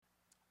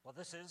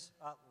Well, this is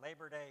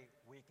Labor Day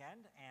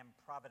weekend, and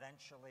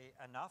providentially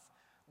enough,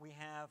 we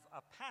have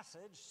a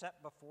passage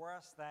set before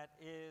us that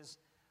is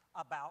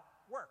about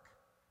work.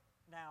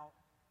 Now,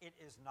 it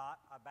is not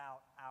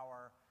about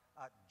our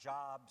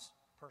jobs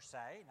per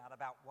se, not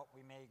about what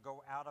we may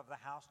go out of the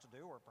house to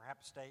do or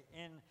perhaps stay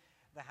in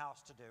the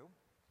house to do,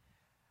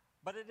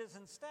 but it is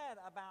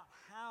instead about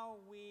how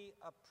we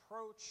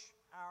approach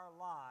our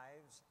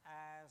lives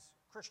as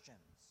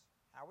Christians,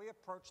 how we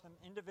approach them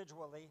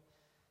individually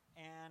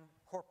and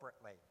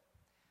corporately.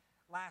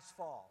 Last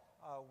fall,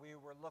 we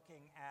were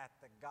looking at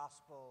the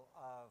Gospel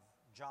of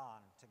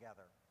John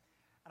together.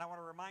 And I want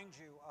to remind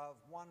you of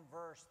one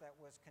verse that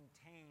was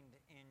contained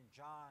in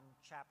John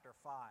chapter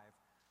 5,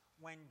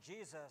 when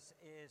Jesus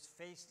is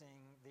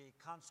facing the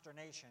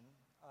consternation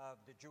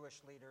of the Jewish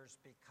leaders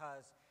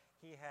because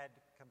he had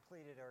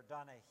completed or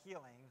done a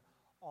healing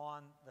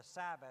on the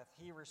Sabbath.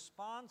 He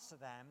responds to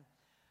them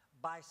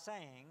by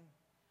saying,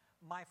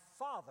 "My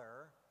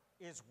Father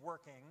is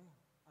working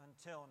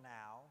until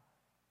now,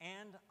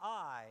 and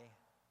I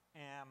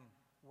am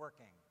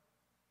working."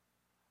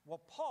 Well,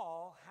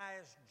 Paul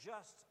has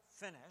just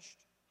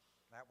finished,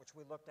 that which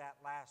we looked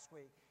at last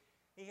week,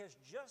 he has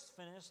just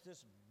finished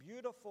this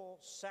beautiful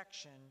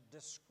section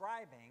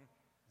describing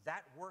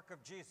that work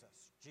of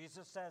Jesus.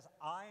 Jesus says,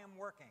 "I am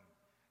working."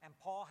 And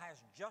Paul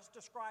has just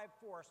described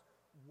for us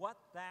what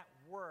that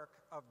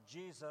work of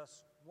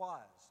Jesus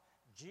was.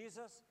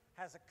 Jesus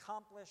has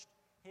accomplished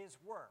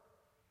his work.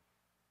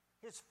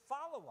 His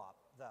follow-up,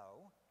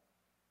 though,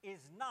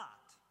 is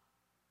not,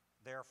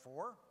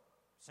 therefore,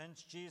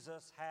 since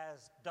Jesus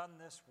has done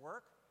this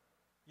work,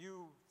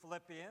 you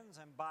Philippians,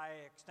 and by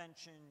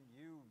extension,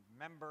 you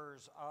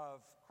members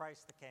of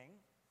Christ the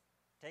King,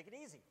 take it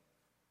easy.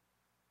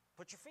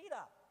 Put your feet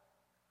up.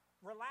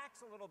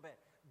 Relax a little bit.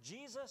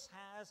 Jesus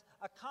has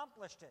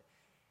accomplished it.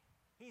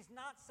 He's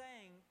not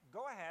saying,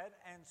 go ahead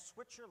and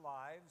switch your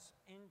lives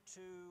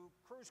into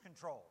cruise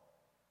control.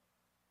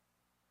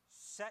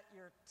 Set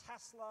your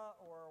Tesla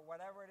or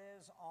whatever it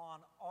is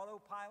on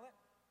autopilot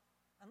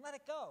and let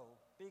it go,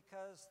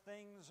 because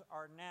things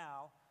are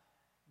now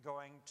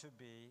going to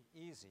be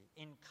easy.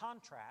 In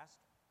contrast,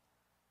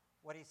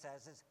 what he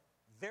says is,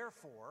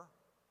 therefore,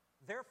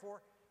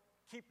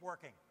 keep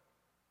working.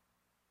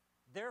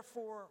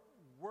 Therefore,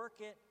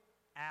 work it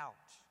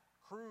out.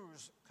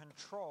 Cruise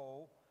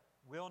control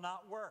will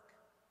not work.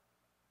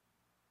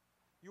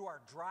 You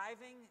are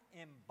driving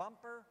in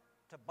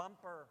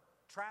bumper-to-bumper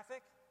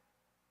traffic,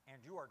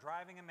 and you are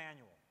driving a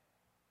manual,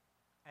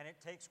 and it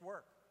takes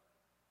work.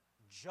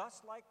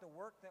 Just like the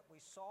work that we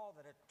saw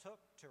that it took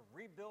to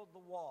rebuild the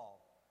wall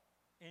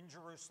in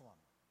Jerusalem.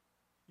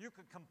 You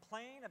could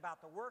complain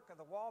about the work of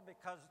the wall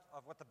because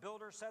of what the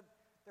builder said.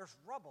 There's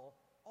rubble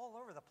all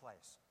over the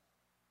place.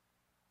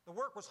 The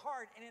work was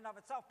hard in and of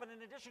itself, but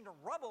in addition to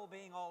rubble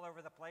being all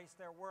over the place,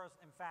 there was,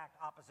 in fact,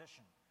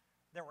 opposition.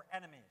 There were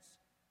enemies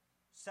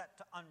set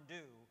to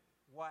undo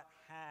what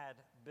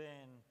had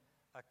been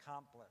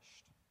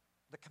accomplished.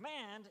 The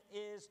command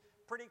is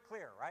pretty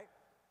clear, right?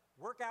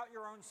 Work out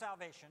your own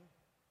salvation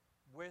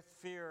with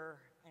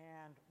fear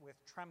and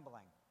with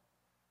trembling.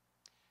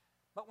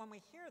 But when we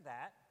hear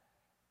that,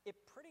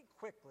 it pretty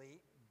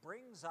quickly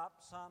brings up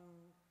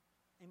some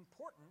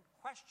important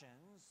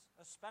questions,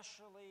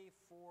 especially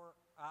for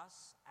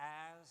us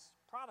as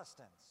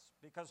Protestants.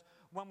 Because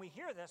when we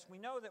hear this, we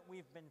know that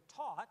we've been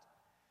taught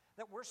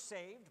that we're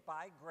saved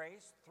by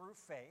grace through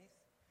faith,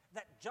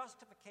 that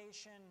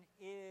justification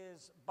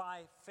is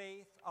by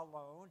faith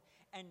alone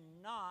and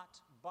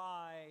not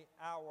by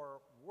our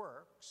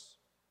works.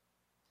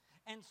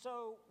 And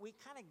so we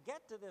kind of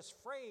get to this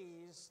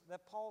phrase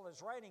that Paul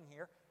is writing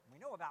here. We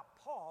know about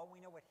Paul, we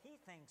know what he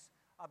thinks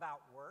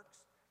about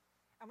works,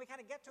 and we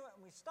kind of get to it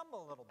and we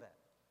stumble a little bit.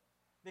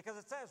 Because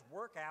it says,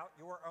 work out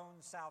your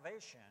own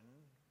salvation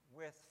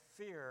with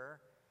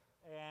fear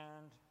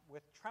and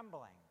with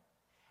trembling.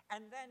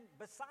 And then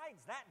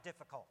besides that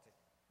difficulty,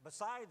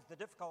 besides the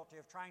difficulty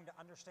of trying to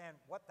understand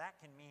what that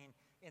can mean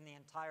in the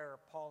entire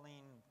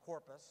Pauline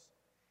corpus,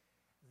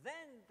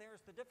 then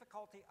there's the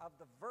difficulty of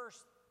the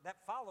verse that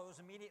follows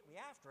immediately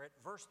after it,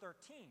 verse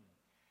 13.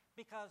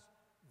 Because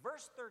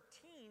verse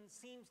 13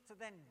 seems to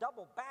then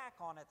double back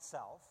on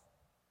itself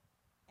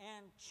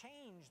and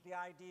change the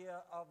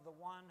idea of the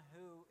one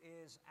who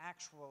is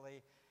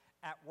actually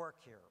at work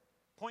here.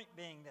 Point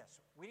being this,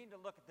 we need to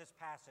look at this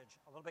passage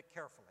a little bit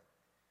carefully.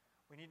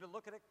 We need to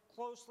look at it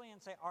closely and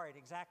say, all right,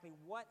 exactly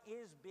what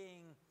is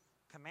being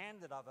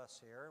commanded of us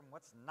here and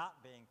what's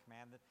not being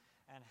commanded,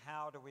 and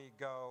how do we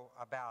go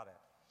about it?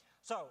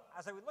 So,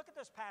 as we look at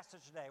this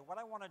passage today, what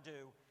I want to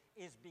do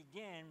is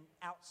begin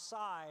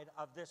outside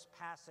of this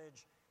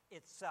passage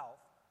itself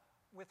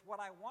with what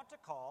I want to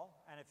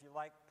call, and if you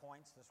like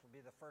points, this will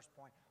be the first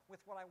point, with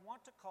what I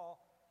want to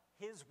call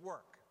his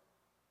work.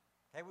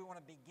 Okay, we want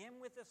to begin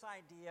with this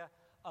idea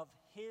of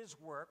his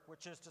work,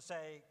 which is to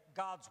say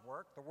God's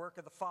work, the work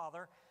of the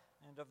Father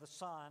and of the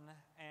Son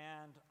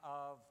and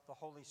of the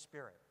Holy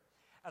Spirit.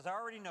 As I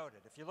already noted,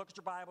 if you look at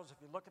your Bibles,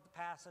 if you look at the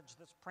passage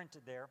that's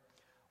printed there,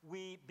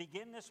 we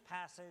begin this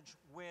passage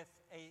with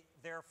a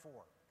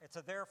therefore. It's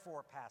a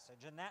therefore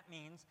passage, and that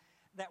means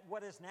that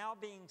what is now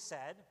being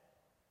said,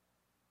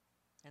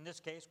 in this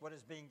case, what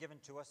is being given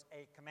to us,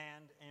 a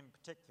command in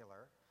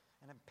particular,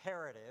 an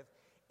imperative,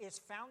 is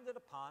founded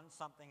upon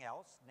something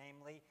else,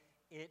 namely,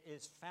 it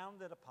is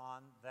founded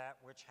upon that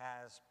which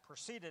has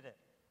preceded it.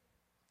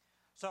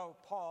 So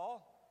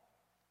Paul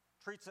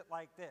treats it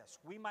like this.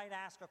 We might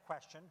ask a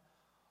question,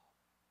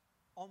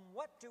 on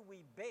what do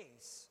we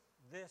base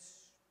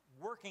this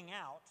working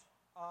out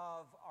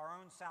of our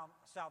own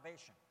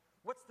salvation?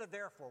 What's the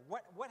therefore?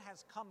 What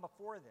has come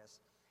before this?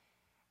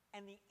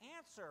 And the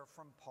answer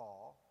from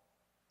Paul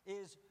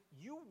is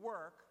you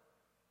work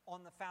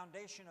on the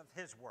foundation of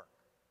his work.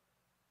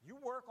 You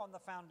work on the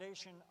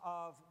foundation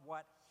of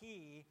what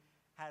he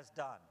has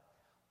done.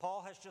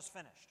 Paul has just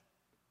finished,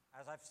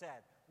 as I've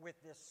said, with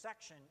this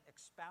section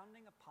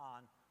expounding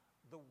upon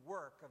the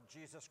work of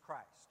Jesus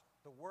Christ,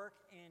 the work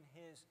in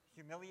his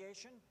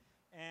humiliation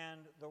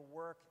and the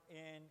work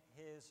in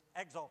his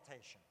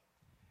exaltation.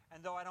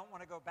 And though I don't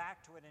want to go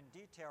back to it in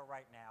detail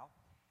right now,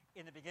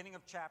 in the beginning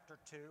of chapter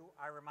 2,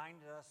 I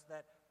reminded us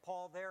that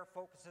Paul there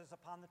focuses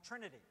upon the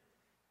Trinity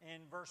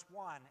in verse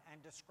 1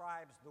 and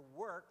describes the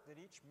work that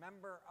each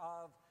member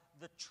of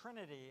the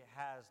Trinity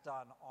has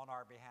done on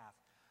our behalf.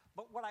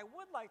 But what I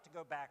would like to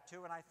go back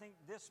to, and I think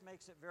this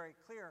makes it very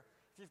clear,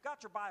 if you've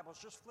got your Bibles,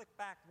 just flick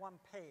back one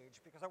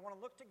page, because I want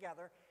to look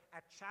together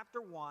at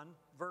chapter 1,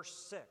 verse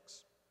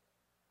 6.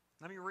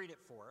 Let me read it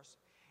for us.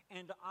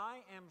 And I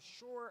am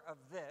sure of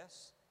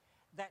this,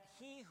 that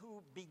he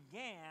who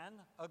began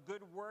a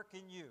good work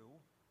in you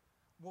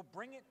will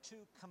bring it to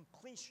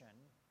completion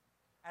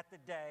at the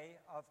day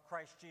of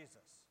Christ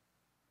Jesus.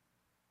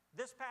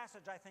 This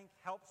passage, I think,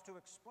 helps to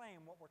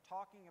explain what we're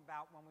talking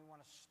about when we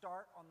want to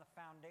start on the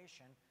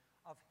foundation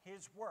of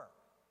his work.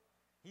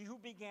 He who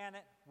began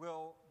it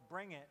will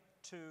bring it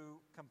to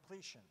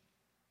completion.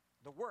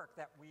 The work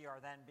that we are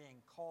then being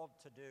called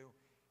to do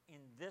in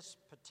this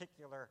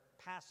particular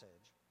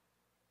passage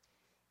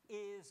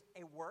is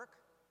a work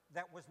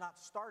that was not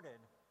started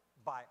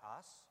by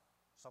us.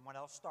 Someone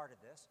else started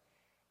this.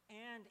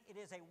 And it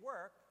is a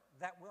work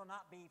that will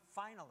not be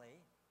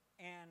finally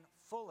and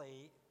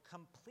fully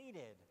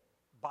completed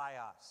by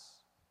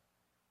us.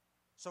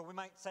 So we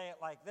might say it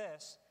like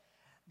this,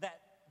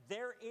 that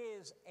there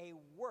is a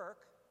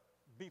work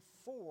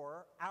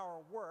before our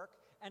work,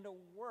 and a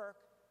work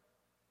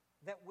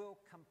that will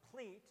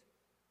complete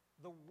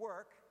the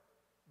work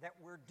that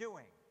we're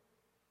doing.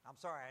 I'm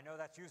sorry, I know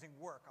that's using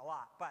work a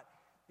lot, but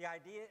the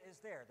idea is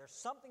there. There's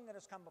something that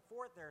has come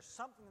before it, there's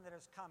something that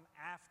has come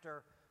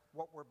after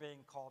what we're being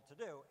called to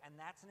do, and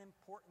that's an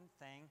important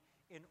thing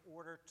in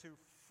order to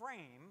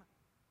frame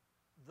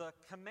the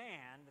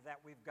command that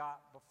we've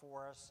got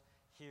before us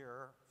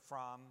here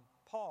from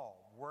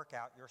Paul. Work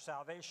out your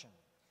salvation.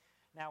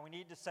 Now, we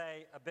need to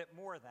say a bit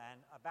more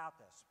then about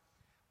this.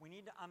 We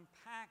need to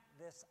unpack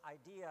this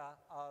idea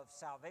of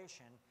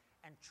salvation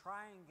and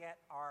try and get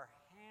our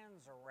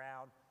hands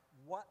around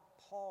what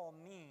Paul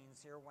means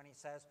here when he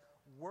says,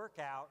 work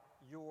out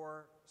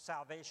your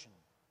salvation.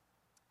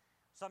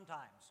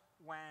 Sometimes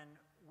when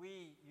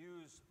we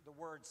use the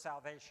word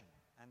salvation,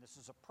 and this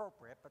is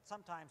appropriate, but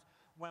sometimes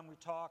when we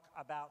talk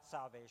about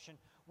salvation,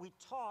 we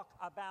talk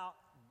about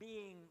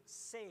being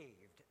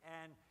saved.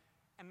 And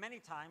many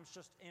times,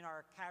 just in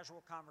our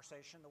casual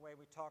conversation, the way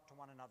we talk to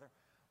one another,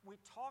 we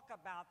talk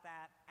about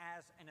that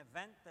as an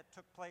event that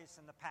took place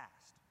in the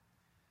past.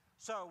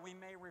 So we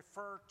may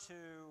refer to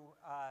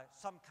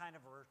some kind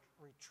of a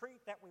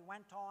retreat that we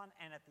went on,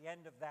 and at the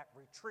end of that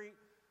retreat,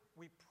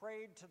 we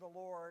prayed to the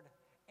Lord,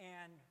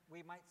 and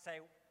we might say,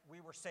 we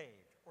were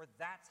saved, or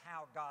that's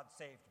how God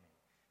saved me.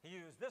 He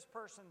used this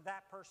person,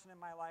 that person in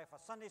my life,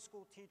 a Sunday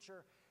school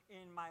teacher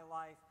in my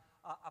life,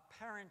 a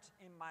parent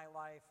in my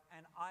life,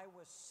 and I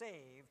was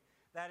saved.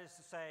 That is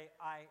to say,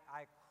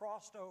 I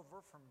crossed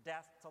over from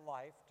death to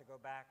life, to go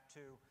back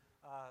to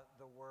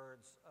the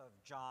words of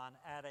John,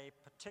 at a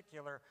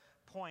particular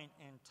point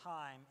in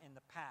time in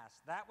the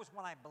past. That was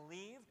when I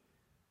believed.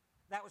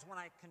 That was when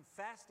I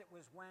confessed. It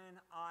was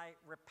when I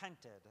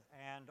repented.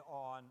 And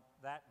on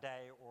that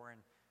day, or in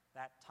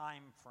that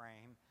time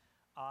frame,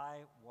 I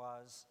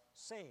was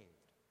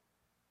saved.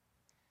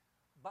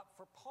 But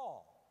for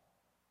Paul,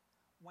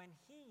 when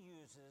he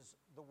uses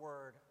the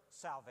word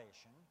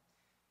salvation,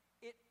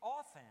 it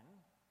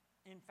often,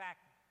 in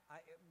fact,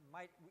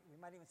 we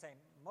might even say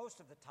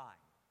most of the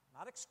time,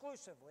 not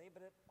exclusively,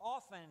 but it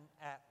often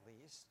at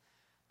least,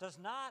 does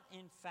not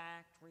in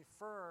fact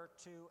refer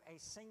to a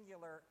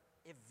singular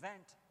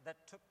event that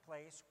took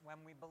place when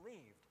we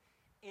believed.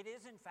 It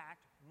is in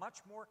fact much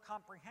more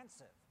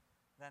comprehensive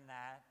than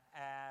that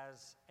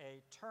as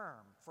a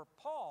term. For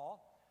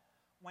Paul,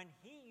 when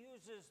he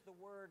uses the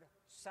word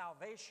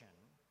salvation,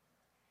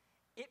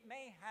 it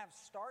may have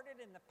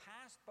started in the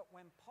past, but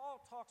when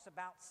Paul talks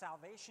about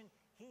salvation,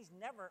 he's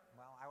never,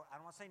 well, I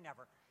don't want to say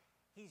never,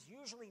 he's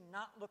usually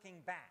not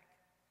looking back.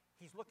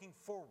 He's looking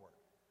forward.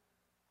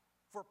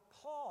 For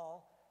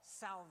Paul,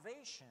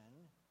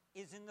 salvation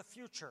is in the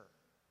future.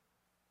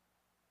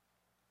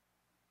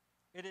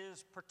 It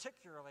is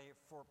particularly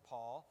for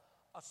Paul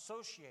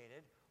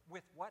associated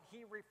with what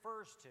he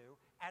refers to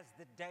as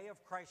the day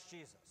of Christ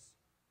Jesus.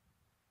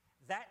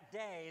 That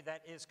day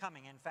that is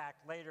coming, in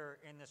fact, later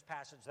in this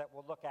passage that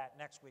we'll look at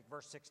next week,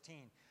 verse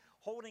 16,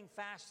 holding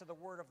fast to the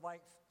word of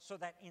life, so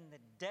that in the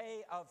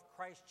day of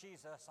Christ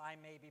Jesus I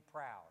may be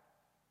proud.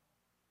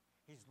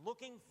 He's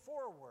looking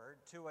forward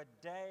to a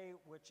day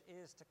which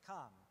is to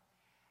come.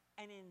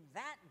 And in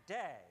that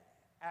day,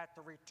 at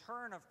the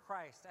return of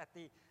Christ, at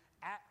the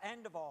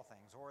end of all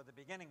things, or the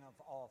beginning of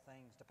all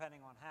things,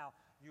 depending on how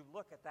you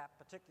look at that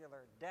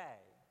particular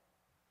day,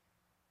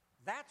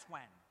 that's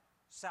when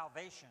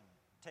salvation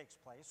takes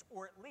place,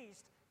 or at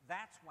least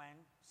that's when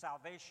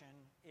salvation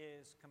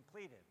is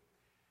completed.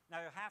 Now,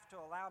 you have to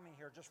allow me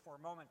here just for a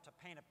moment to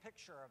paint a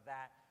picture of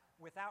that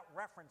without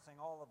referencing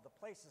all of the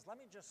places. Let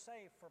me just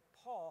say for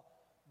Paul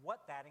what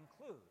that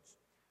includes.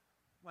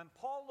 When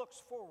Paul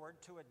looks forward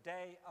to a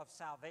day of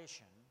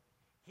salvation,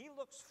 he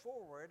looks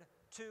forward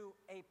to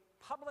a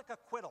public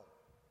acquittal,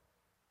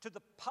 to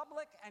the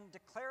public and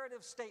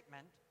declarative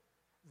statement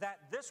that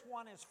this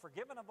one is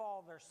forgiven of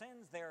all their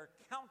sins, they are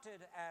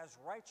counted as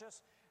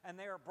righteous, and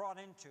they are brought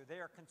into, they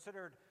are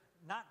considered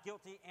not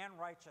guilty and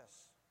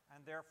righteous,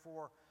 and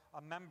therefore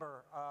a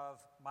member of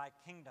my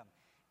kingdom.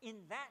 In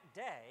that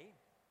day,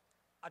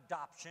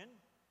 adoption,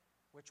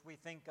 which we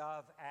think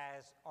of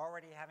as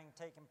already having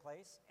taken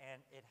place,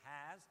 and it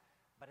has,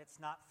 but it's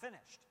not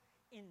finished.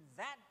 In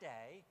that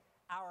day,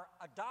 our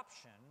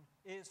adoption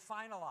is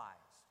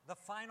finalized. The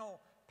final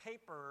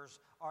papers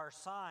are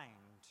signed,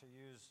 to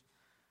use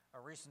a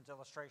recent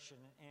illustration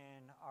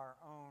in our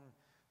own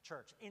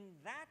church. In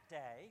that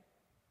day,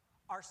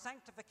 our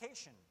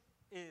sanctification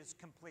is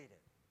completed.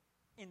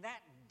 In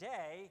that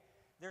day,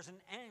 there's an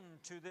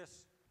end to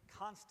this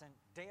constant,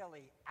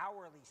 daily,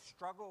 hourly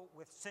struggle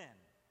with sin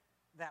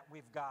that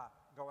we've got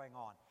going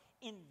on.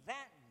 In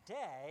that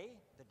day,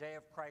 the day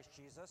of Christ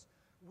Jesus,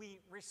 we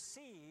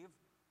receive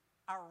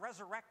our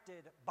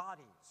resurrected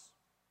bodies.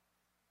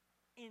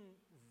 In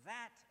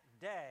that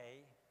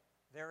day,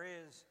 there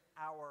is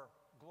our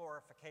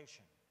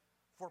glorification.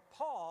 For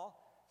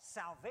Paul,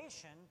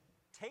 salvation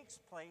takes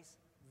place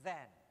then.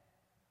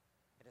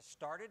 It has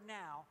started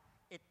now,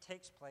 it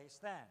takes place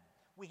then.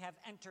 We have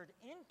entered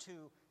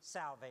into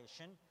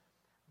salvation,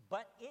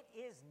 but it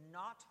is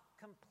not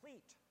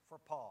complete for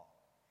Paul.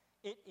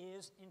 It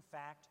is, in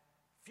fact,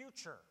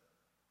 future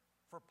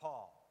for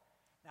Paul.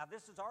 Now,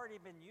 this has already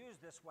been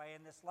used this way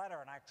in this letter,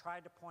 and I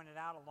tried to point it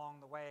out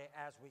along the way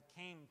as we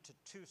came to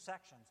two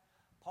sections.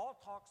 Paul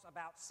talks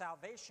about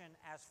salvation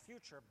as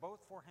future, both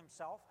for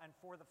himself and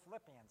for the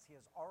Philippians. He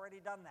has already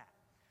done that.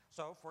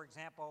 So, for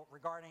example,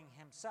 regarding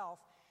himself,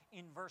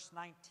 in verse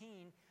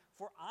 19,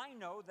 "For I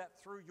know that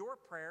through your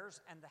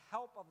prayers and the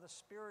help of the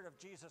Spirit of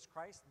Jesus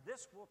Christ,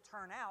 this will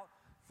turn out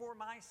for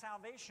my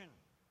salvation."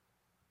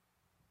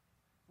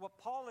 What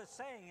Paul is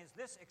saying is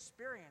this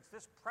experience,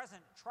 this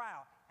present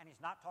trial, and he's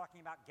not talking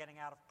about getting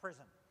out of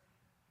prison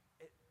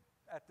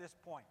at this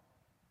point.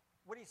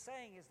 What he's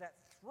saying is that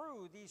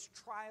through these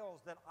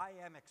trials that I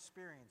am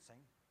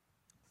experiencing,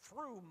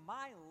 through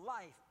my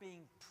life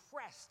being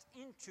pressed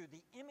into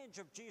the image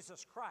of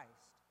Jesus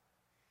Christ,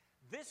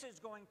 this is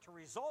going to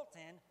result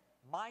in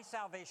my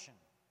salvation,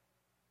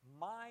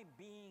 my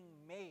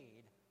being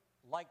made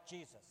like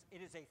Jesus.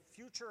 It is a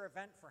future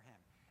event for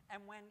him.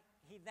 And when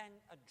he then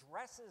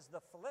addresses the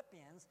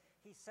Philippians,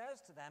 he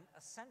says to them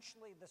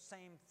essentially the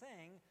same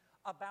thing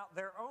about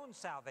their own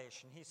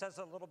salvation. He says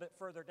a little bit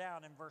further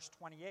down in verse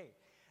 28.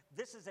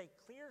 This is a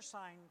clear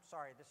sign,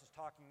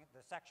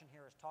 the section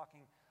here is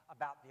talking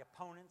about the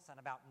opponents and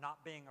about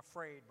not being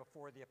afraid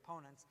before the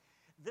opponents.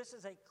 This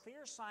is a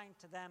clear sign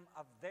to them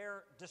of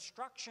their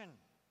destruction,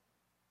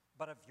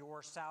 but of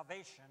your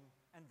salvation,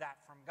 and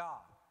that from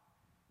God.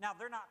 Now,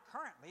 they're not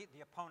currently,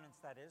 the opponents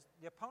that is,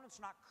 the opponents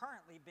are not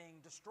currently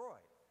being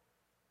destroyed.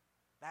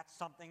 That's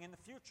something in the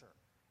future.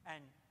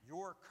 And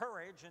your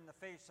courage in the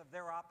face of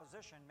their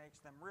opposition makes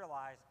them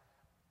realize,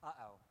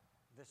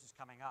 this is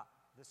coming up.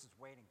 This is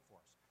waiting for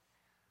us.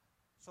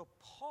 So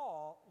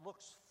Paul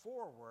looks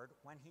forward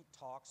when he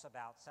talks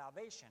about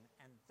salvation,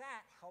 and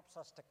that helps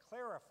us to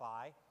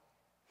clarify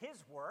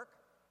his work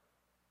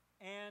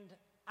and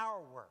our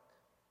work.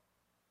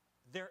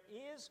 There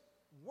is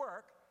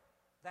work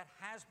that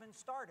has been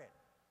started.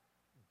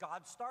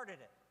 God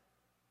started it.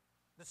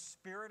 The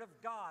Spirit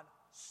of God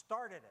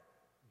started it.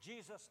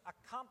 Jesus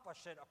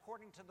accomplished it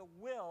according to the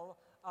will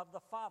of the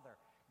Father.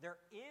 There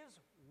is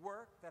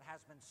work that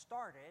has been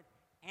started,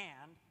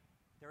 and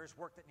there is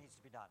work that needs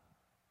to be done.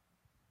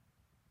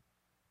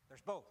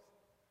 There's both.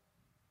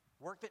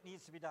 Work that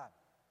needs to be done.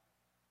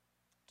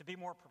 To be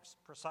more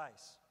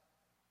precise,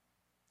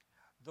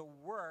 the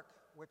work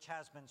which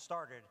has been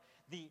started,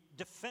 the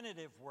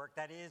definitive work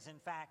that is, in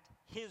fact,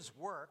 his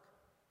work,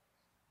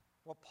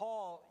 what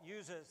Paul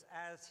uses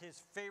as his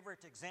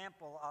favorite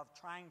example of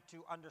trying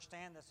to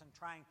understand this and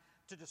trying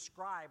to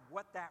describe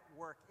what that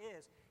work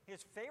is,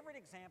 his favorite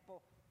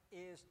example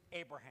is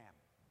Abraham.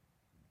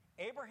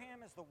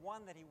 Abraham is the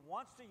one that he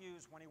wants to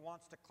use when he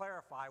wants to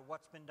clarify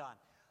what's been done.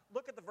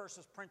 look at the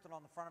verses printed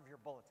on the front of your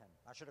bulletin.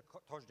 I should have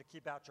told you to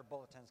keep out your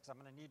bulletins because I'm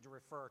going to need to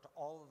refer to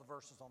all of the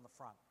verses on the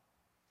front.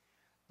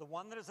 The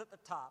one that is at the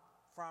top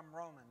from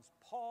Romans,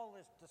 Paul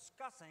is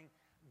discussing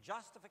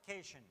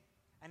justification,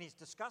 and he's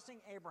discussing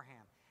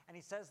Abraham. And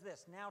he says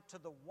this, now to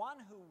the one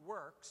who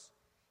works,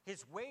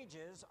 his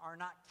wages are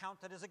not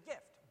counted as a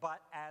gift,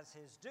 but as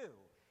his due.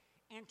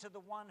 And to the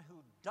one who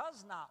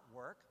does not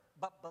work,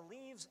 but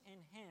believes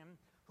in him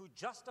who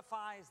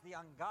justifies the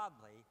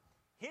ungodly,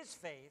 his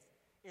faith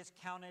is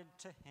counted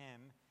to him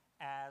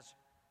as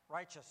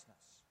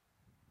righteousness.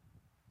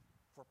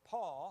 For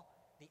Paul,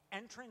 the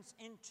entrance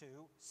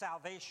into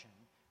salvation,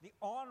 the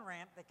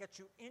on-ramp that gets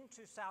you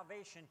into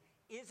salvation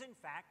is in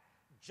fact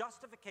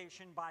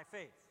justification by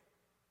faith.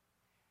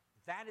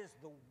 That is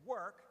the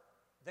work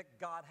that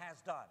God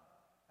has done.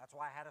 That's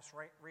why I had us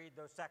read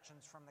those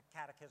sections from the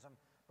Catechism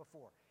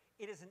before.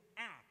 It is an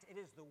act. It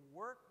is the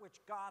work which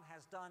God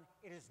has done.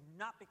 It is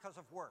not because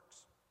of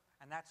works.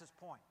 And that's his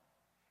point.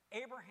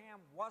 Abraham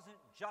wasn't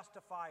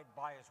justified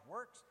by his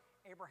works.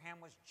 Abraham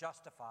was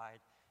justified,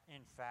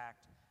 in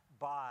fact,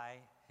 by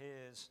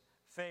his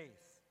faith.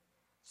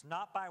 It's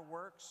not by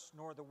works,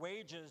 nor the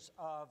wages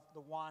of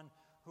the one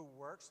who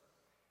works.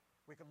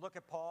 We could look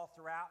at Paul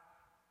throughout.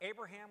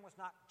 Abraham was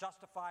not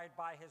justified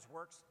by his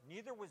works.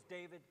 Neither was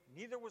David,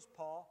 neither was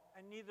Paul,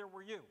 and neither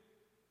were you.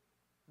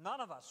 None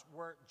of us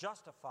were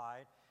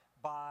justified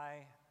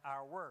by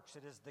our works.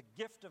 It is the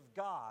gift of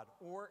God,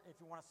 or if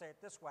you want to say it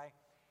this way,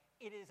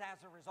 it is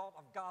as a result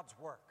of God's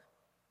work.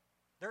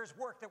 There's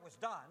work that was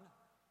done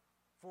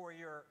for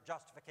your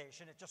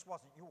justification. It just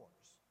wasn't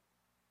yours.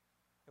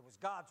 It was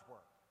God's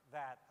work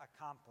that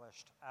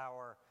accomplished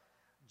our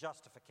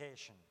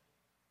justification.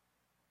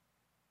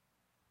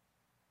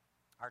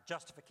 Our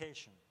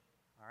justification,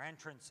 our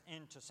entrance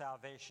into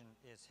salvation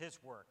is his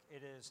work.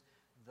 It is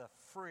the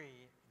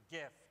free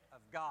gift of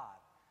God.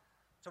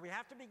 So we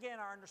have to begin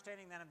our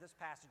understanding then of this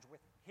passage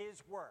with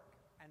his work.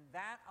 And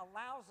that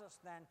allows us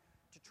then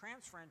to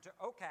transfer into,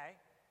 okay,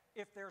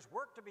 if there's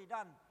work to be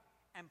done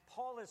and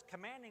Paul is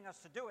commanding us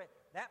to do it,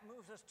 that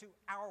moves us to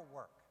our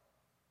work.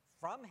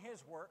 From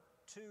his work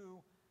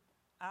to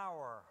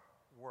our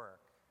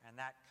work. And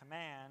that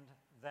command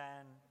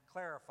then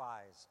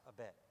clarifies a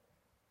bit.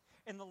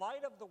 In the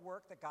light of the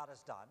work that God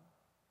has done,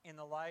 in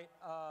the light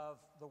of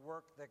the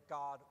work that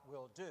God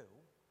will do,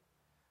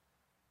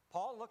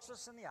 Paul looks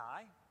us in the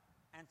eye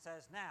and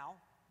says, now,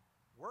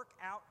 work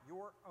out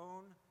your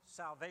own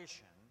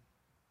salvation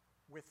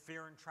with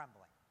fear and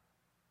trembling.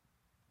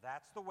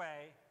 That's the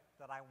way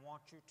that I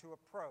want you to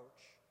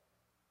approach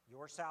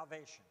your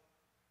salvation,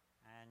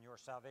 and your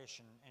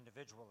salvation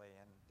individually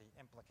and the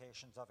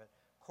implications of it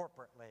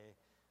corporately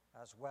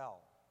as well.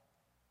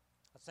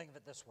 Let's think of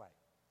it this way.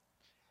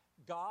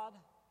 God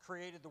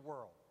created the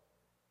world.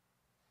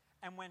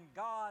 And when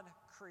God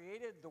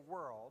created the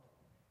world,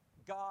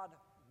 God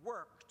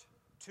worked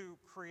to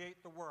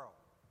create the world.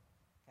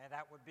 Okay,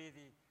 that would be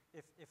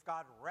if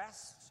God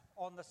rests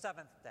on the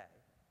seventh day,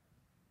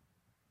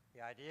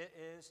 the idea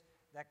is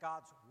that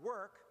God's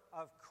work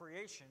of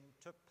creation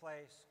took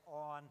place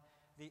on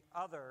the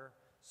other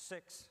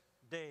 6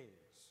 days.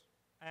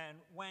 And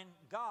when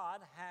God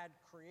had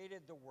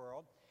created the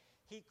world,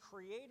 he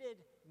created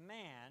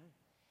man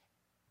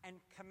and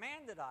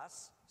commanded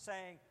us,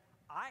 saying,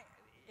 I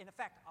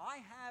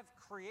have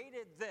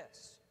created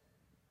this.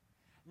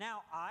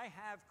 Now I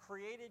have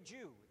created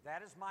you.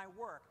 That is my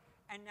work.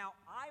 And now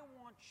I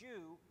want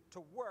you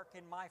to work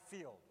in my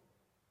field.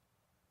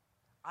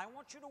 I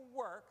want you to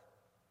work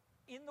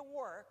in the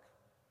work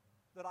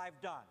that I've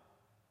done,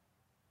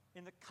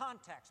 in the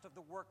context of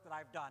the work that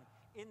I've done,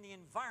 in the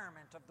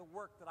environment of the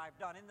work that I've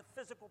done, in the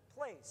physical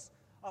place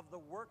of the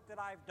work that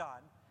I've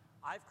done.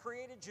 I've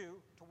created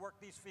you to work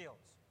these fields,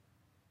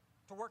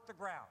 to work the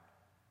ground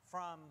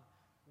from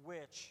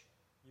which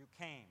you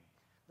came.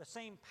 The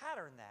same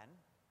pattern, then,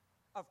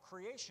 of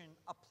creation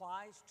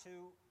applies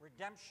to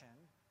redemption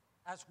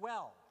as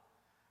well.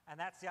 And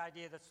that's the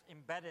idea that's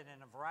embedded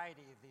in a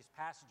variety of these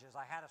passages.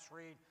 I had us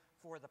read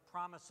for the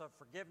promise of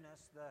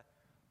forgiveness,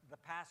 the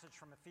passage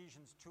from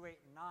Ephesians 2:8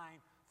 and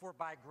 9, for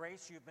by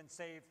grace you've been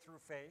saved through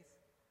faith,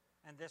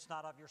 and this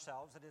not of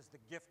yourselves, it is the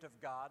gift of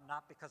God,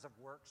 not because of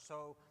works,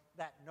 so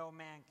that no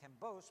man can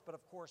boast. But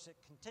of course it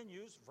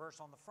continues, verse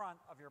on the front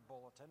of your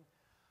bulletin,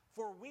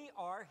 for we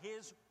are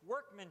his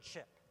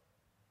workmanship,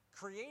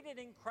 created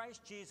in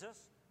Christ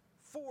Jesus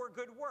for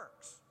good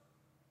works.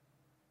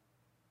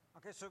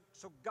 Okay,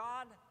 so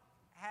God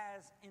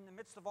has, in the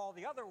midst of all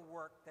the other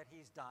work that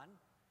he's done,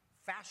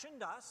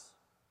 fashioned us,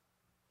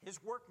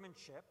 his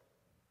workmanship,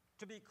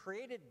 to be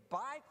created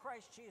by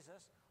Christ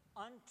Jesus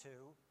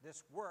unto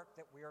this work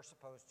that we are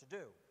supposed to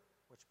do,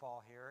 which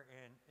Paul here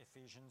in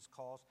Ephesians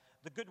calls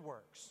the good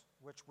works,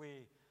 which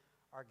we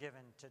are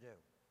given to do.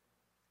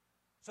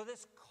 So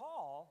this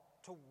call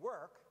to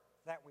work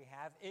that we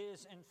have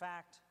is, in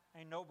fact,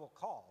 a noble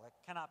call. It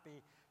cannot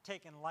be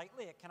taken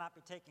lightly. It cannot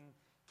be taken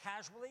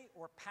casually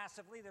or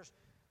passively.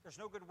 There's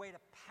no good way to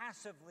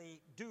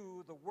passively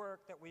do the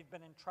work that we've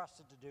been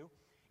entrusted to do.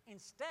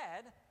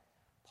 Instead,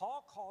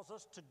 Paul calls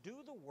us to do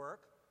the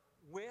work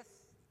with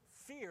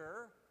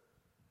fear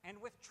and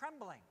with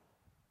trembling.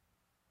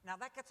 Now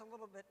that gets us a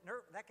little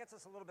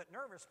bit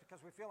nervous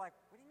because we feel like,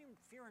 what do you mean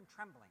fear and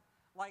trembling?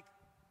 Like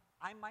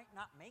I might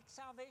not make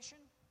salvation?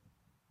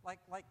 Like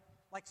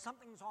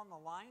something's on the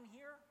line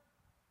here?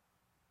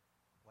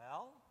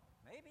 Well,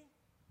 maybe.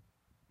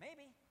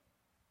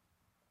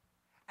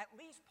 At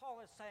least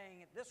Paul is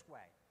saying it this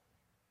way.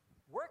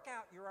 Work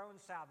out your own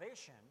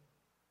salvation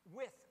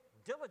with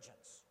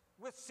diligence,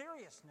 with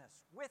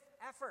seriousness, with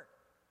effort.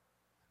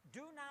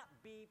 Do not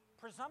be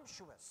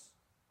presumptuous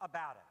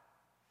about it.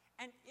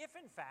 And if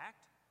in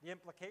fact, the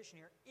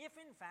implication here, if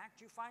in fact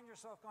you find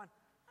yourself going,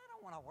 I don't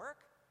want to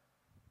work.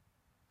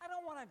 I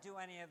don't want to do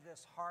any of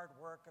this hard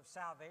work of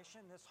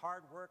salvation, this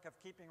hard work of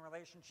keeping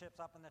relationships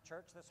up in the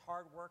church, this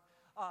hard work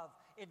of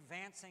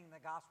advancing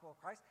the gospel of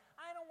Christ.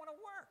 I don't want to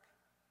work.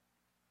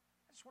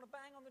 I just want to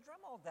bang on the drum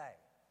all day.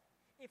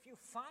 If you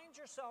find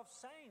yourself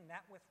saying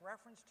that with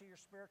reference to your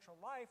spiritual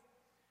life,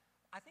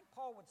 I think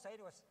Paul would say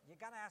to us, you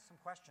got to ask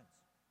some questions.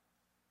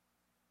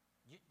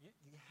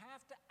 You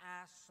have to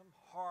ask some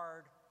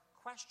hard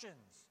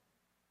questions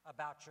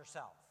about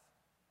yourself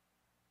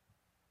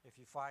if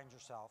you find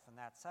yourself in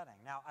that setting.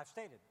 Now, I've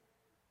stated,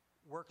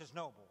 work is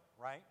noble,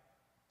 right?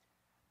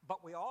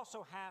 But we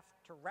also have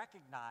to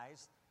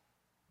recognize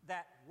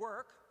that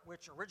work,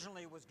 which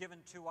originally was given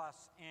to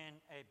us in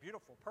a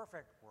beautiful,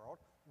 perfect world,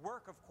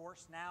 work, of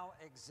course, now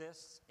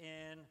exists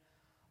in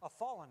a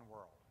fallen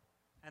world.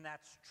 And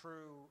that's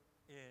true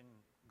in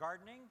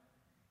gardening.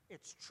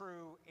 It's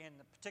true in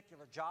the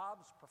particular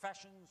jobs,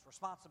 professions,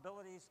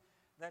 responsibilities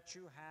that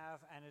you have,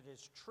 and it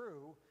is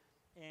true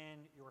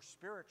in your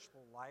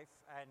spiritual life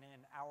and in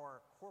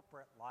our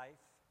corporate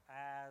life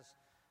as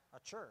a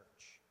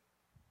church.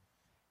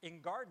 In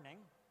gardening,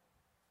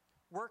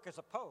 work is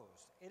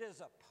opposed. It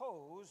is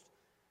opposed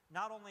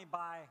not only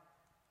by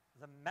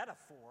the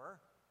metaphor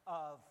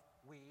of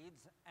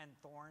weeds and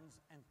thorns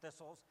and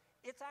thistles,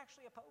 it's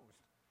actually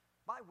opposed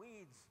by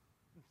weeds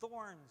and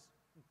thorns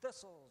and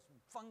thistles and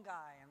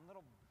fungi and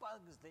little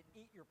bugs that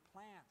eat your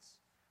plants,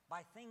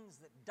 by things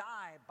that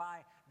die, by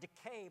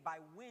decay, by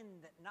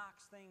wind that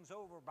knocks things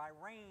over, by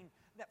rain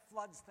that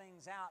floods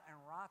things out and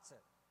rots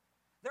it.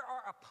 There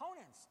are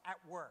opponents at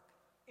work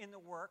in the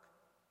work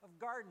of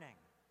gardening.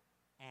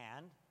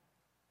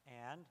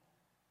 And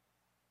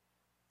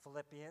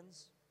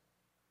Philippians,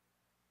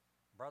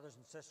 brothers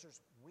and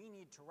sisters, we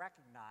need to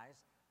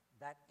recognize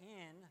that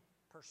in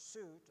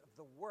pursuit of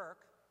the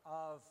work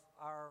of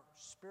our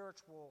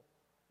spiritual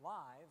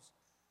lives,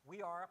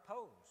 we are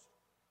opposed.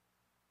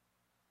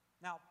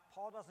 Now,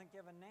 Paul doesn't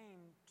give a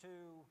name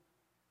to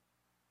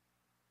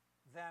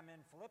them in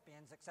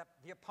Philippians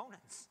except the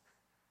opponents.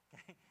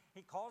 Okay?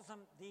 He calls them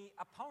the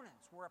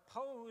opponents. We're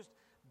opposed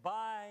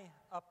by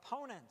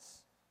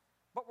opponents.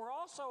 But we're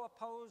also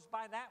opposed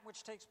by that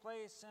which takes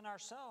place in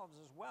ourselves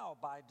as well,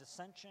 by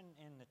dissension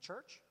in the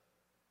church,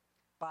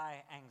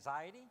 by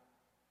anxiety,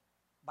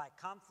 by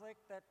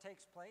conflict that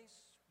takes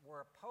place.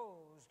 We're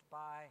opposed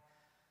by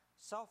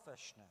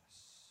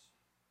selfishness.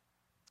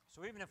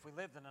 So even if we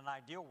lived in an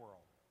ideal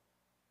world,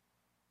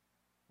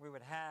 we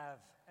would have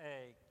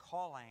a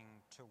calling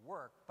to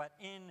work. But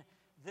in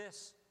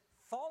this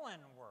fallen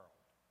world,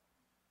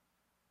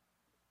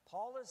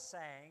 Paul is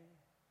saying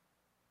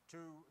to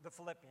the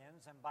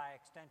Philippians, and by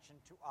extension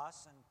to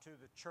us and to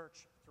the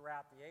church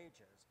throughout the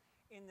ages,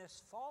 in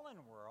this fallen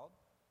world,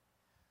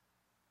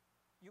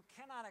 you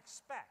cannot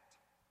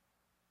expect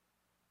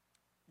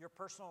your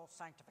personal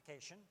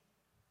sanctification,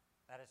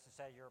 that is to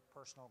say, your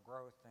personal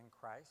growth in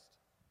Christ.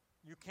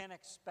 You can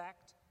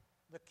expect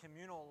the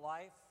communal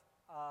life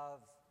of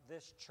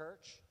this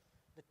church,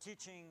 the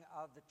teaching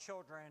of the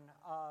children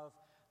of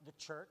the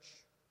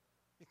church.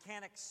 You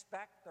can't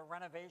expect the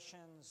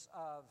renovations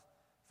of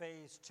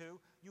Phase 2.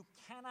 You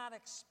cannot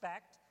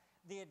expect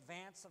the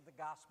advance of the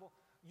gospel.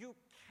 You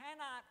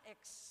cannot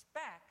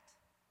expect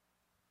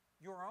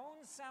your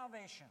own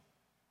salvation.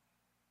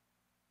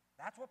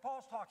 That's what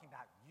Paul's talking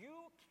about.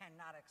 You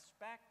cannot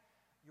expect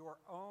your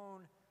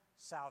own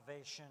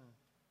salvation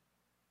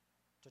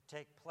to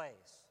take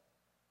place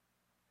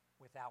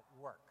without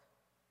work,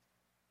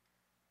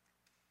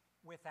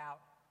 without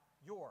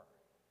your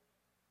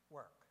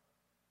work,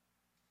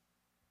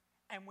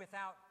 and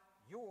without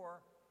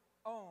your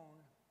own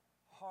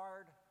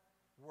hard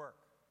work.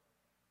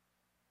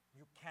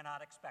 You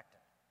cannot expect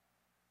it.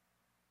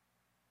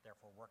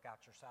 Therefore, work out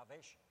your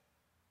salvation,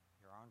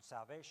 your own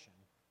salvation,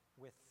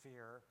 with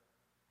fear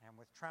and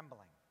with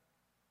trembling.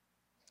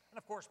 And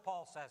of course,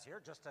 Paul says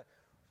here, just to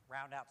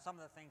round out some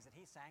of the things that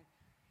he's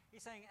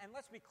saying, and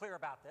let's be clear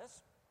about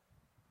this,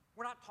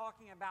 we're not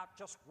talking about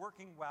just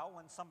working well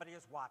when somebody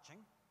is watching.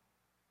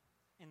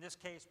 In this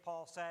case,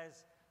 Paul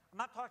says, I'm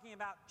not talking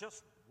about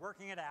just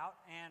working it out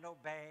and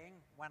obeying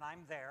when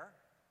I'm there,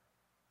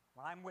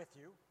 when I'm with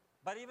you,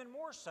 but even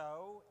more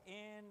so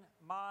in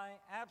my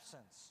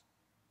absence.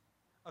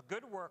 A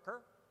good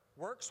worker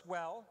works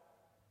well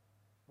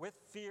with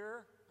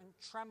fear and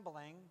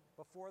trembling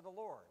before the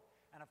Lord.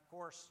 And of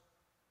course,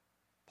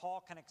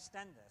 Paul can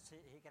extend this.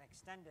 He can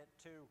extend it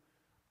to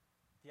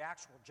the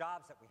actual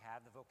jobs that we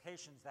have, the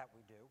vocations that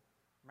we do.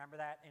 Remember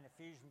that in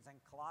Ephesians and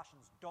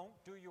Colossians. Don't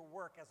do your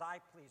work as eye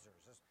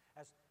pleasers,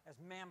 as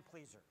man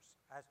pleasers,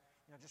 as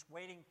just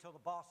waiting till the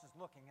boss is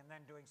looking and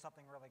then doing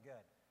something really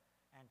good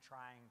and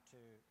trying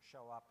to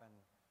show up and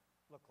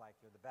look like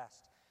you're the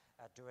best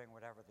at doing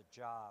whatever the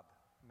job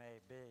may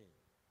be.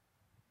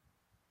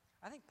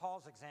 I think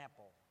Paul's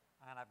example,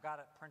 and I've got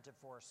it printed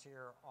for us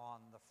here on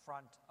the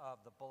front of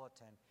the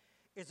bulletin,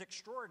 is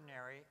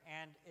extraordinary,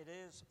 and it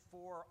is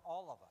for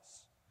all of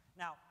us.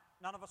 Now,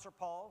 none of us are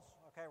Pauls,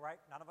 okay, right?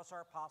 None of us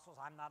are apostles.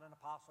 I'm not an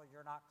apostle.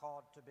 You're not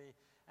called to be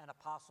an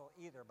apostle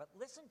either. But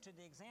listen to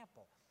the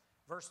example.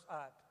 1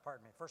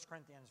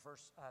 Corinthians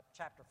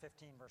chapter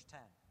 15, verse 10.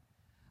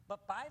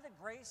 But by the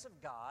grace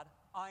of God,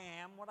 I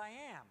am what I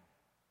am.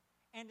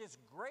 And his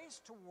grace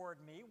toward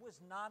me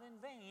was not in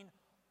vain.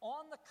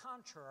 On the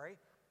contrary,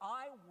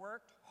 I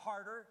worked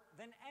harder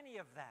than any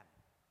of them.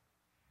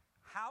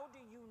 How do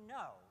you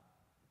know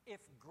if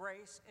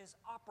grace is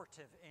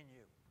operative in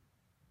you?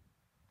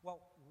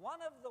 Well, one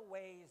of the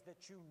ways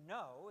that you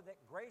know that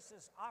grace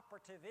is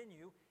operative in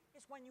you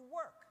is when you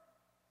work.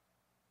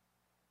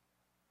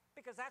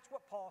 Because that's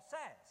what Paul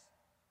says.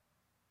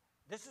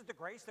 This is the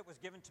grace that was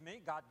given to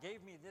me. God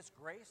gave me this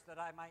grace that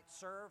I might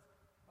serve,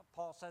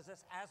 Paul says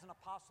this, as an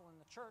apostle in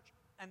the church,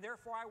 and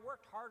therefore I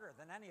worked harder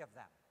than any of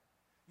them.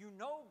 You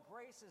know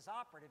grace is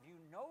operative. You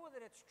know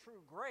that it's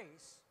true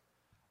grace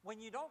when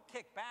you don't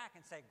kick back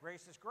and say,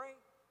 grace is great.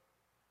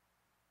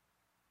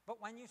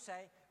 But when you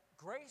say,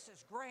 grace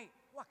is great,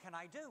 what can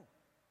I do?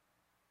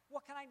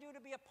 What can I do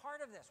to be a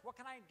part of this? What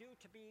can I do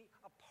to be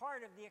a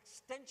part of the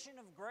extension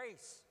of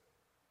grace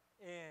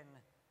in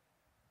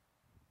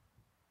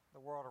the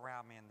world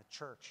around me, in the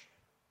church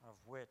of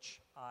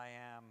which I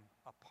am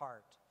a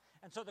part?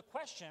 And so the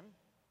question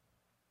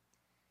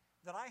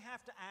that I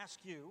have to ask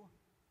you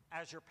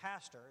as your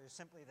pastor is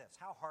simply this: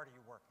 how hard are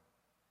you working?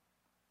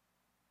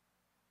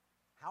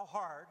 How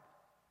hard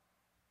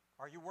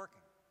are you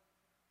working?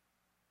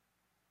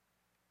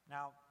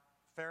 Now,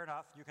 fair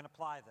enough, you can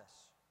apply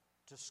this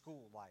to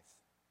school life,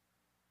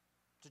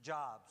 to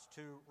jobs,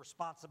 to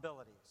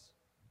responsibilities.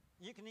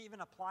 You can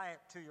even apply it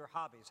to your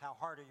hobbies. How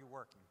hard are you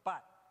working?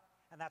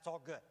 And that's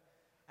all good.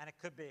 And it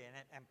could be,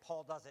 and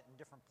Paul does it in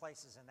different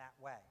places in that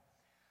way.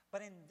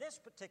 But in this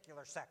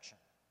particular section,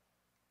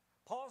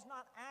 Paul's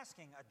not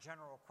asking a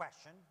general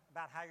question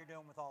about how you're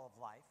doing with all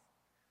of life.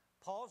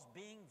 Paul's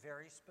being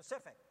very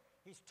specific.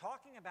 He's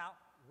talking about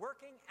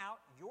working out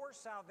your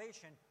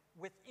salvation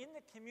within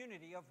the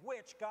community of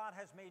which God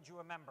has made you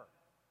a member.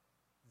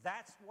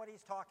 That's what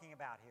he's talking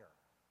about here.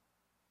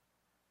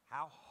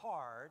 How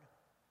hard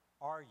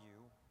are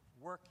you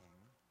working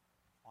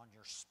on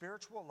your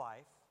spiritual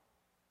life,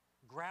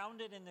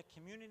 grounded in the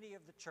community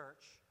of the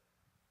church,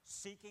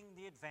 seeking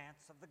the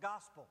advance of the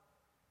gospel?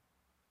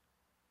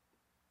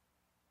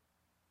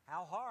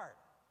 How hard?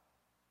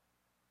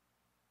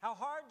 How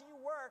hard do you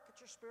work at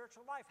your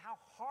spiritual life? How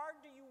hard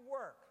do you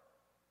work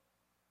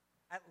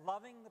at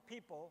loving the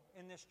people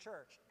in this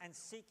church and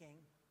seeking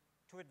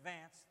to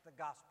advance the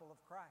gospel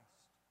of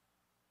Christ?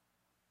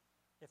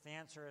 If the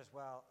answer is,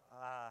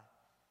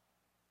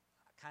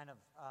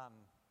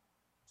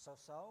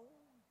 so-so,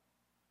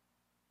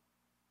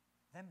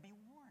 then be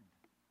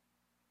warned.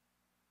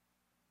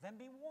 Then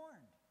be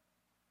warned.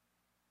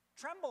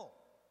 Tremble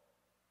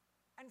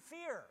and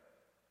fear.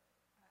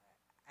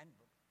 And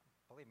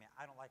believe me,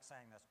 I don't like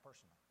saying this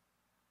personally.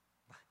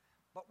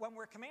 But when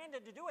we're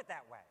commanded to do it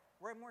that way,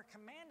 when we're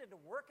commanded to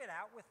work it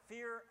out with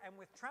fear and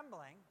with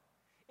trembling,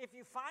 if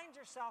you find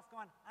yourself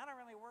going, I don't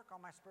really work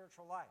on my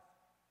spiritual life.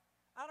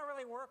 I don't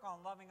really work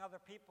on loving other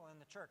people in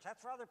the church.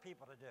 That's for other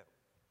people to do.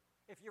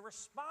 If you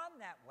respond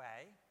that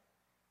way,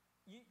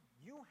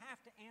 you have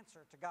to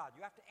answer to God.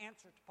 You have to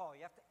answer to Paul.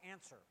 You have to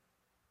answer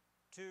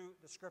to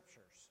the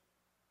Scriptures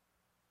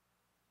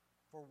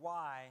for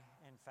why,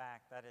 in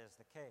fact, that is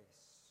the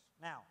case.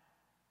 Now,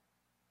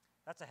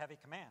 that's a heavy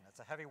command. It's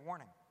a heavy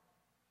warning.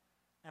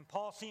 And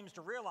Paul seems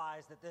to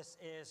realize that this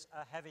is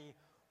a heavy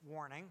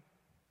warning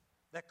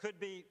that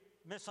could be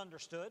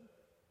misunderstood.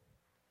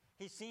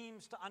 He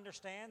seems to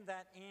understand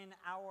that in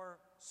our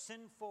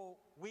sinful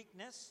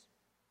weakness,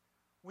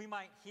 we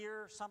might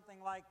hear something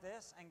like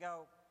this and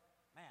go,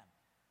 man,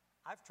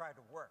 I've tried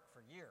to work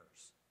for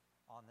years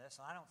on this,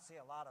 and I don't see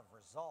a lot of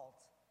result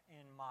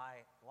in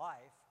my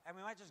life. And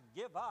we might just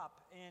give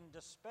up in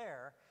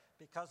despair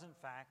because, in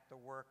fact, the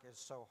work is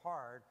so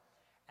hard.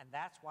 And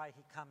that's why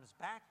he comes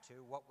back to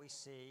what we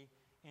see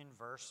in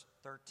verse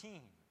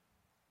 13.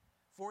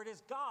 For it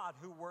is God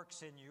who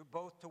works in you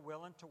both to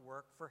will and to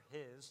work for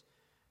his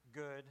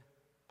good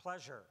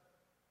pleasure.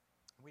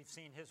 We've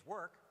seen his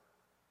work,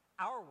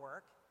 our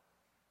work,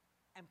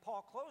 and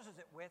Paul closes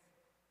it with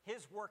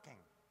his working.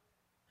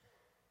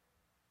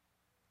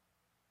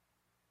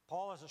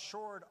 Paul has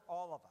assured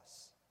all of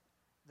us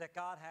that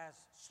God has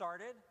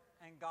started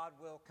and God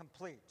will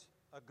complete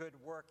a good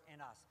work in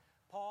us.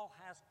 Paul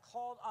has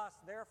called us,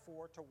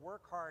 therefore, to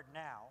work hard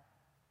now.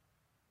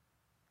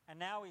 And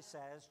now he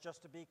says,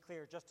 just to be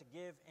clear, just to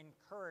give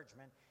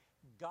encouragement,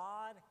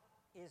 God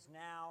is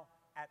now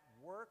at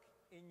work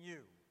in you,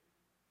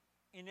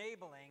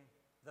 enabling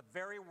the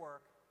very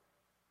work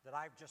that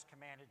I've just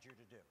commanded you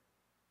to do.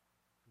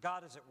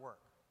 God is at work.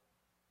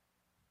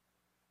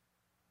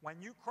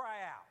 When you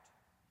cry out,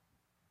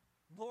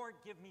 Lord,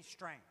 give me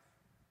strength.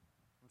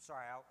 I'm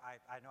sorry,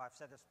 I know I've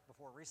said this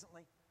before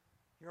recently.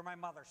 Hear my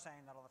mother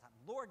saying that all the time.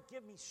 Lord,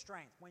 give me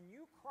strength. When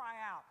you cry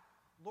out,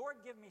 Lord,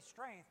 give me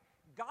strength,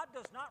 God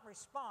does not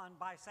respond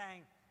by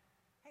saying,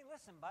 hey,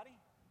 listen, buddy,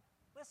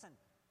 listen,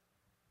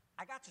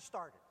 I got you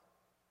started.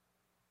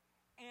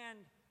 And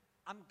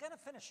I'm going to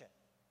finish it.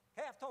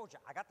 Hey, I've told you,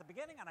 I got the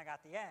beginning and I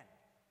got the end.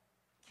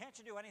 Can't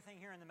you do anything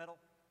here in the middle?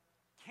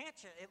 Can't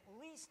you at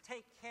least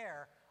take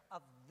care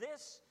of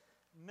this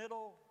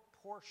middle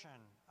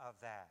portion of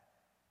that?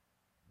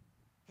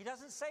 He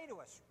doesn't say to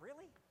us,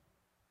 really?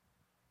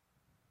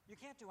 You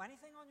can't do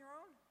anything on your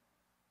own?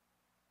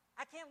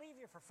 I can't leave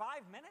you for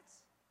 5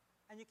 minutes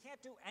and you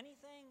can't do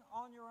anything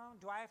on your own?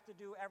 Do I have to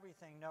do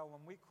everything? No,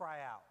 when we cry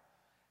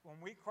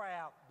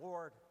out,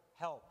 Lord,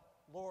 help.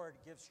 Lord,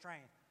 give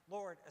strength.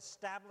 Lord,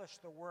 establish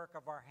the work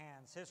of our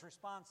hands. His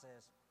response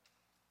is,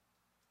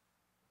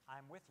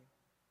 I'm with you.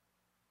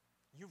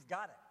 You've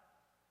got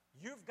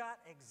it. You've got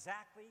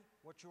exactly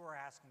what you are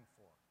asking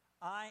for.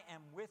 I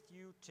am with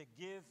you to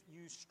give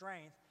you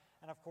strength.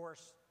 And of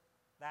course,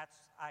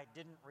 I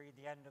didn't read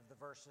the end of the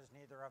verses,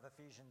 neither of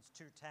Ephesians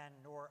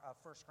 2:10 nor of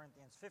 1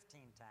 Corinthians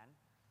 15:10.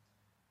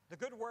 The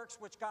good works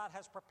which God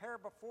has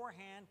prepared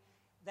beforehand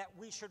that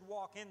we should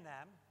walk in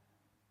them.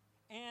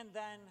 And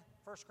then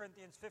 1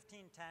 Corinthians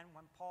 15:10,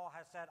 when Paul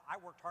has said, I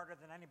worked harder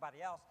than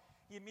anybody else,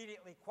 he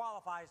immediately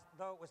qualifies,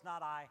 though it was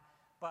not I,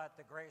 but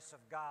the grace of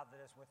God that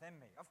is within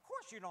me. Of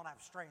course you don't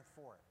have strength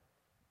for it.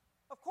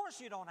 Of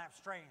course you don't have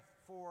strength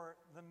for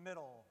the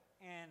middle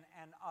in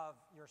and of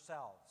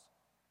yourselves.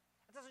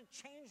 It doesn't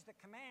change the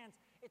commands,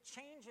 it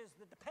changes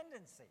the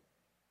dependency.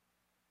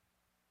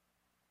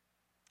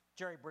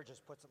 Jerry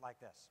Bridges puts it like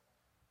this: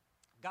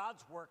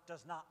 God's work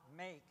does not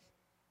make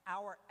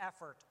our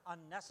effort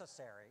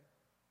unnecessary,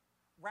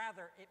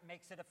 rather it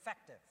makes it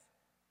effective.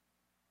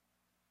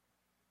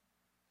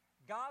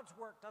 God's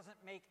work doesn't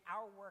make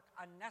our work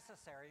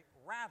unnecessary,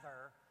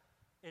 rather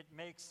it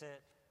makes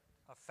it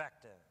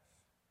effective.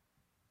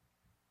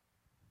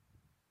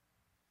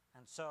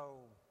 And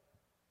so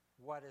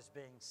what is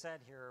being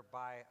said here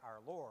by our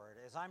Lord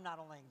is, I'm not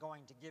only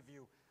going to give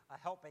you a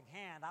helping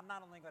hand, I'm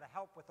not only going to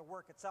help with the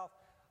work itself,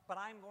 but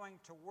I'm going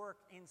to work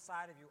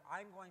inside of you.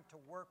 I'm going to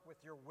work with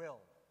your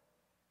will.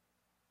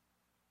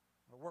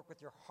 I'm going to work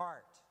with your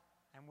heart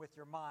and with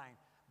your mind,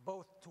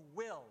 both to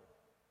will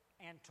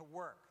and to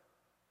work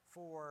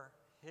for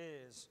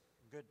his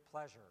good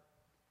pleasure.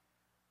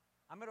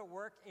 I'm going to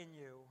work in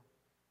you,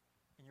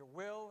 in your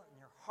will, in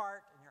your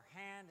heart, in your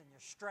hand, in your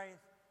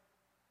strength,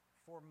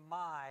 for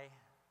my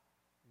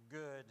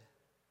good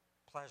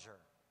pleasure.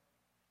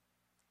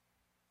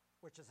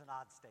 Which is an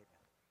odd statement.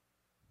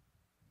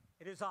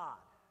 It is odd.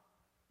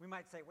 We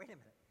might say, wait a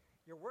minute,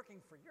 you're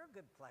working for your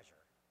good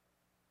pleasure.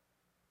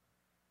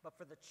 But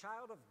for the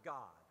child of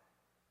God,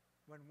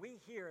 when we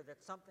hear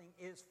that something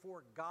is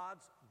for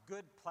God's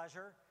good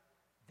pleasure,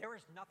 there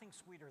is nothing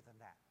sweeter than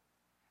that.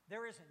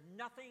 There is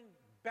nothing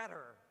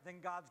better than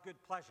God's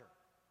good pleasure.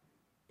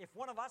 If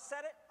one of us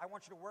said it, I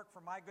want you to work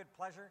for my good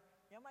pleasure,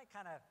 you might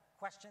kind of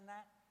question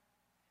that.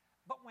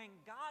 But when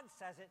God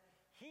says it,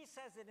 he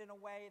says it in a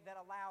way that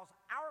allows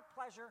our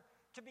pleasure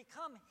to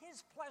become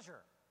his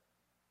pleasure.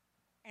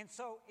 And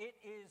so it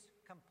is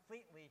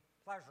completely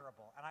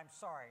pleasurable. And I'm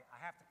sorry, I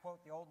have to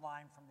quote the old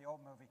line from the old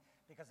movie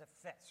because it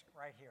fits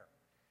right here.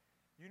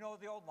 You know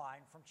the old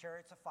line from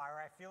Chariots of Fire,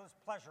 I feel his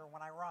pleasure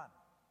when I run.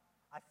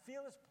 I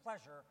feel his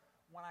pleasure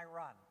when I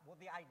run. Well,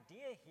 the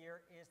idea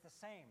here is the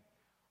same.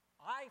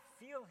 I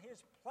feel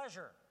his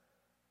pleasure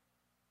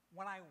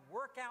when I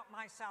work out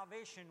my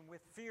salvation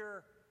with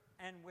fear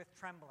and with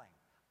trembling.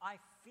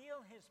 I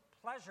feel his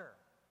pleasure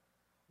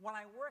when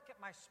I work at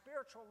my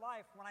spiritual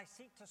life, when I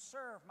seek to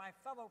serve my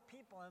fellow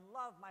people and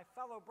love my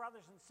fellow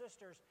brothers and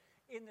sisters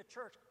in the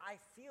church. I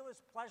feel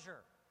his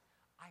pleasure.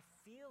 I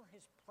feel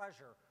his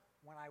pleasure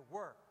when I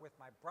work with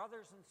my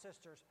brothers and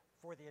sisters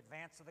for the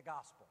advance of the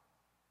gospel.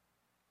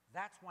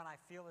 That's when I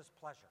feel his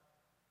pleasure.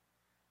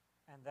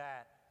 And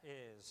that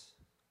is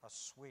a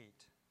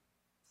sweet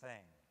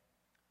thing.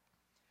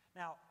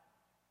 Now,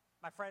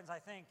 my friends, I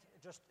think,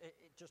 just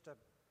to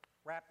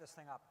wrap this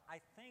thing up, I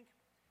think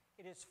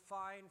it is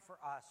fine for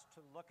us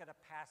to look at a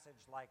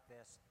passage like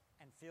this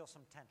and feel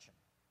some tension.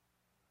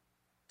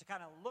 To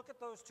kind of look at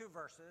those two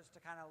verses, to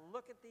kind of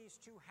look at these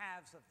two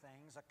halves of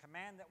things, a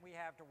command that we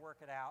have to work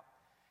it out,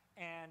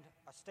 and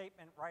a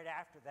statement right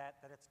after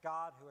that, that it's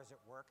God who is at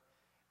work,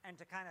 and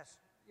to kind of,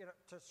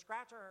 to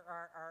scratch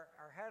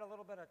our head a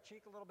little bit, our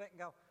cheek a little bit, and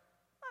go,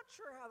 not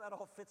sure how that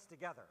all fits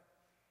together.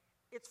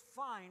 It's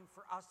fine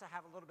for us to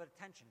have a little bit of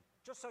tension.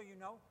 Just so you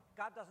know,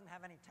 God doesn't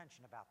have any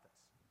tension about this.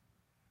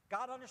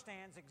 God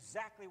understands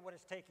exactly what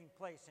is taking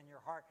place in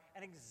your heart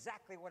and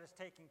exactly what is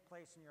taking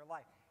place in your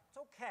life. It's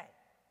okay,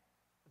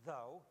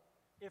 though,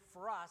 if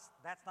for us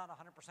that's not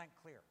 100%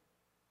 clear.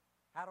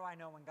 How do I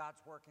know when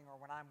God's working or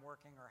when I'm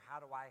working, or how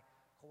do I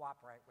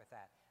cooperate with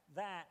that?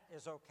 that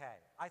is okay.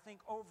 I think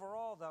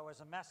overall, though, as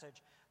a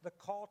message, the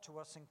call to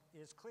us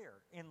is clear.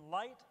 In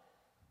light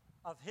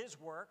of his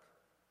work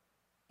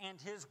and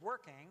his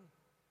working,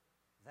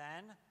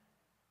 then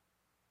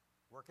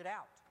work it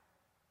out.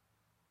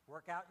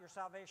 Work out your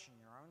salvation,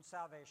 your own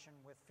salvation,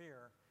 with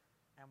fear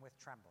and with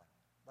trembling.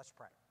 Let's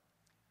pray.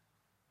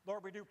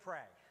 Lord, we do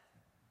pray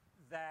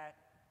that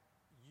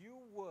you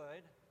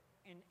would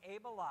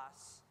enable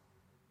us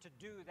to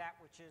do that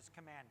which is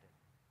commanded.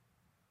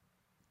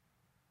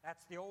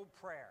 That's the old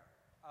prayer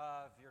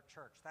of your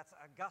church. That's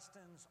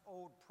Augustine's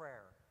old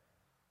prayer.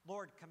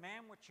 Lord,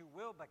 command what you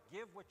will, but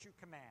give what you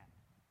command.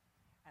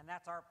 And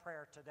that's our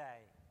prayer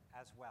today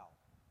as well,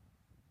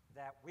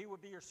 that we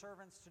would be your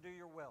servants to do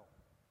your will.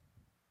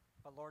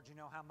 But Lord, you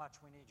know how much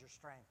we need your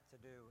strength to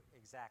do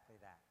exactly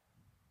that.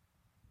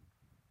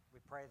 We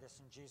pray this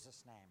in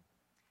Jesus' name.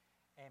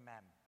 Amen.